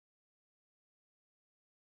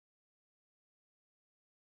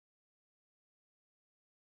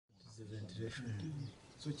So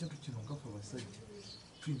kintu kino ngafa abasajja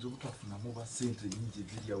tuyinza obutafunamu basente nyingi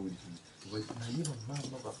eziryawuliri naye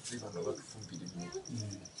bamama baffe bano batufumbire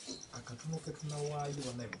akatono ketunawaayo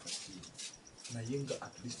banaye mukakiri naye nga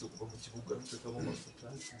at least okuva mu kibuga tutekamu amafuta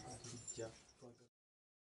tujja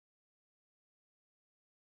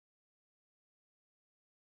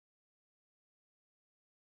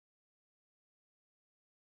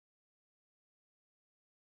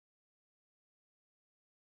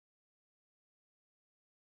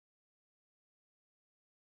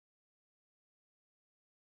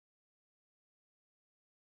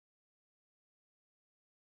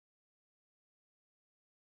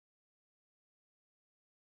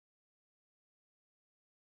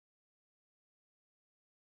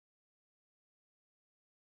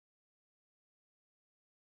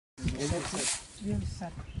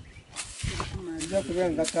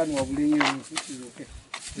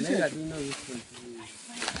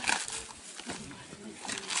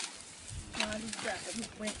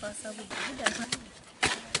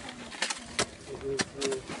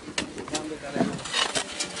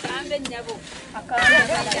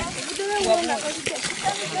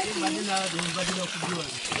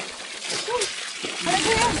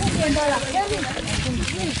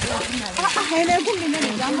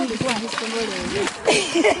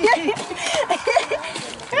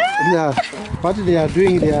Yeah, what they are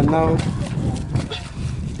doing, they are now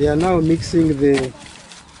mixing the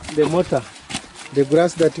mortar. The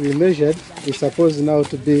grass that we measured is supposed now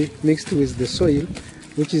to be mixed with the soil,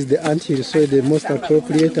 which is the ant-hill soil, the most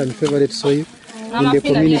appropriate and favorite soil in the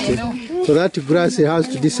community. So that grass has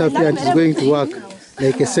to disappear and is going to work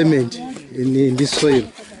like a cement in this soil.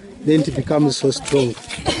 Then it becomes so strong.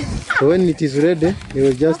 So when it is ready, they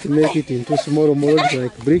will just make it into small molds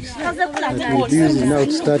like bricks that will be used now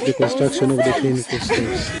to start the construction of the clinical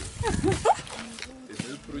stoves.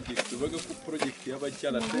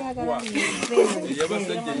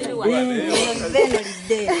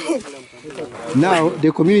 Now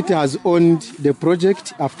the community has owned the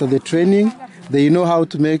project after the training. They know how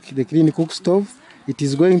to make the clean cook stove. It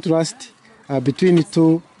is going to last between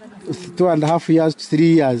 2.5 years to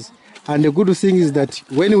 3 years. And the good thing is that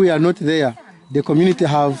when we are not there, the community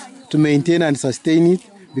have to maintain and sustain it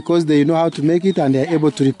because they know how to make it and they are able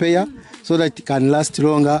to repair so that it can last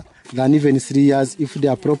longer than even 3 years if they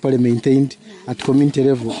are properly maintained at community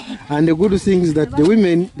level. And the good thing is that the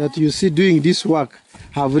women that you see doing this work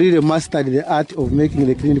have really mastered the art of making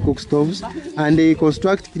the clean cook stoves, and they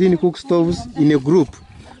construct clean cook stoves in a group.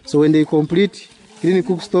 So when they complete clean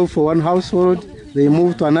cook stove for one household, they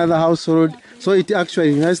move to another household. So it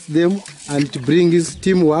actually unites them and it brings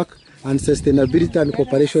teamwork and sustainability and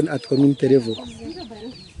cooperation at community level.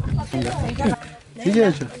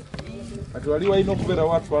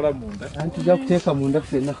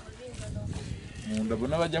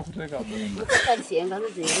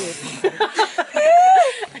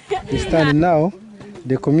 We stand now,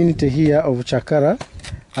 the community here of Chakara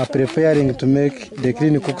are preparing to make the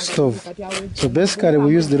clean cook stove. So basically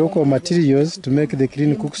we use the local materials to make the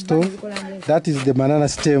clean cook stove. That is the banana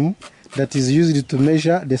stem that is used to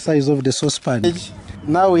measure the size of the saucepan.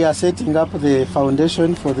 Now we are setting up the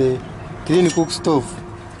foundation for the clean cook stove.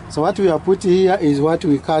 So what we are putting here is what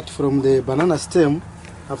we cut from the banana stem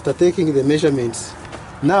after taking the measurements.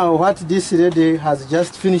 Now what this lady has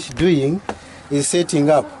just finished doing is setting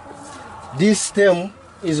up. This stem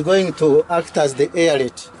is going to act as the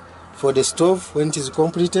airlet for the stove when it is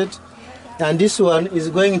completed, and this one is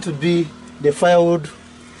going to be the firewood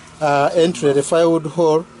entry, the firewood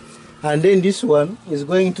hole, and then this one is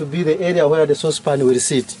going to be the area where the saucepan will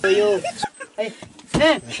sit.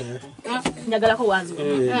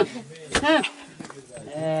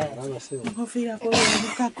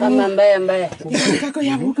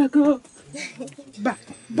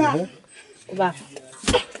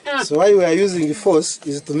 So why we are using the force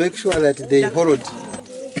is to make sure that they hold.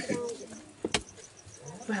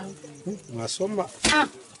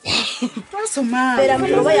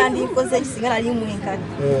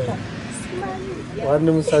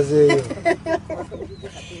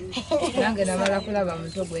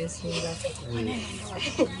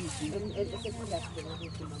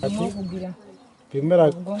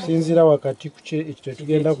 Pimera kusinzira wakati kuche ekyo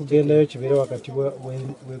tugenda kugendayo kibere wakati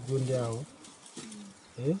wegundi awo.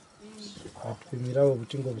 Atupimira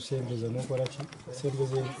obutingo busembeze n'okola ki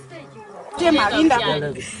sembeze tema linda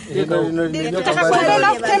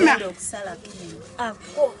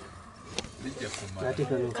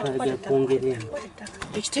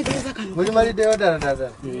muri mari de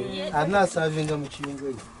odara ana savinga mu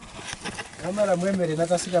kiyingo amara mwemere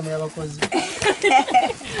natasiga mu yabakozi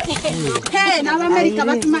Hey, na America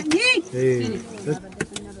batumanyi.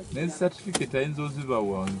 Ne certificate ayinza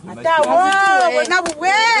ozibawanza. Atawo, nabwe.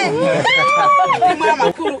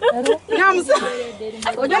 Mama kulu. Namusa.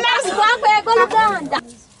 Namusa kwako Uganda.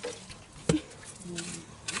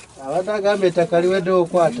 Abatagambe takaliwedde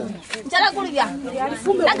okwata. Chala kulya.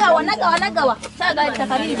 Nagawa. Chala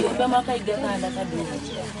takaliyo bema kaiga kanda kadde.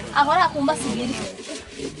 Ahora kumba sigiri.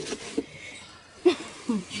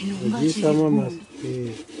 Jisa mama.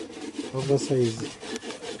 Oversize.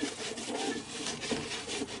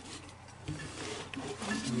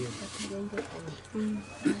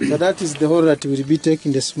 So that is the hole that will be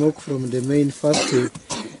taking the smoke from the main first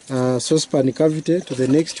saucepan cavity to the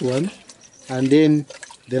next one, and then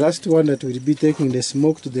the last one that will be taking the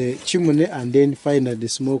smoke to the chimney, and then finally the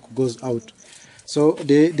smoke goes out. So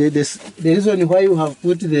the reason why you have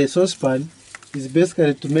put the saucepan is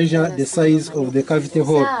basically to measure the size of the cavity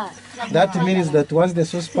hole. That means that once the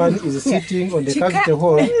saucepan is sitting on the cavity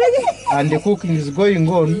hole and the cooking is going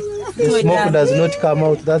on, the smoke does not come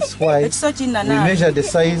out. That's why we measure the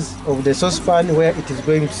size of the saucepan where it is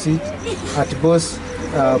going to sit at both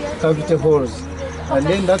cavity holes. And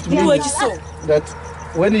then that means that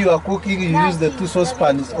when you are cooking, you use the two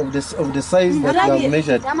saucepans of the size that you have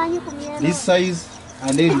measured. This size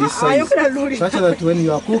and then this size. Such that when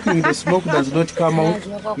you are cooking, the smoke does not come out.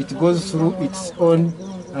 It goes through its own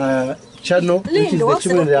channel, which is the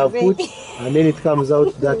chimney they have put, and then it comes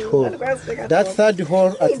out that hole. That third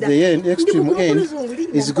hole at the end, extreme end,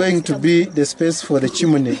 is going to be the space for the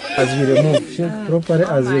chimney as you remove properly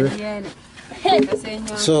as you.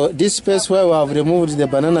 So this space where we have removed the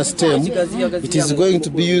banana stem, it is going to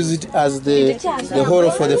be used as the hole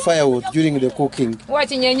for the firewood during the cooking.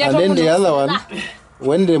 And then the other one,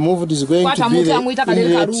 when removed, is going to be the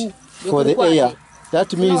inlet for the air.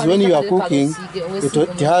 That means when you are cooking,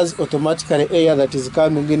 it has automatically air that is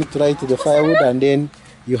coming in to light the firewood, and then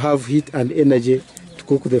you have heat and energy to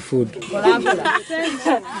cook the food. That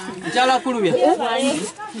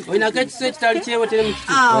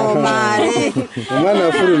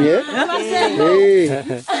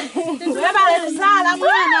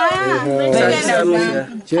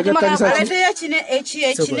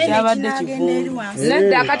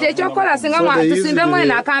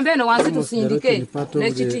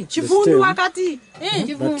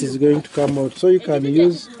is going to come out, so you can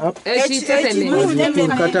use up. So this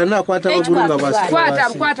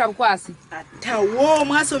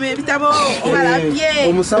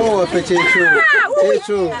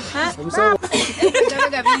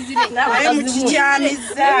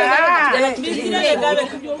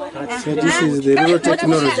is the real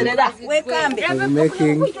technology of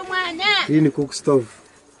making clean cook stove.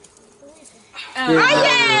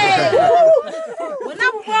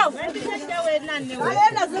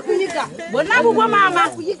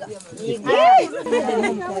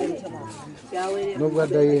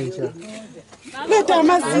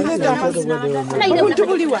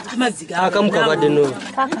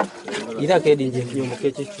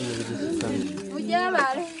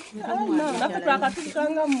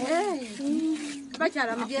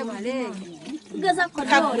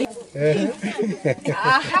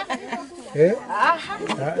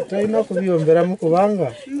 Taina kubiombera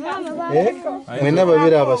mukubanga mwena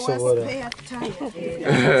babiri abasobora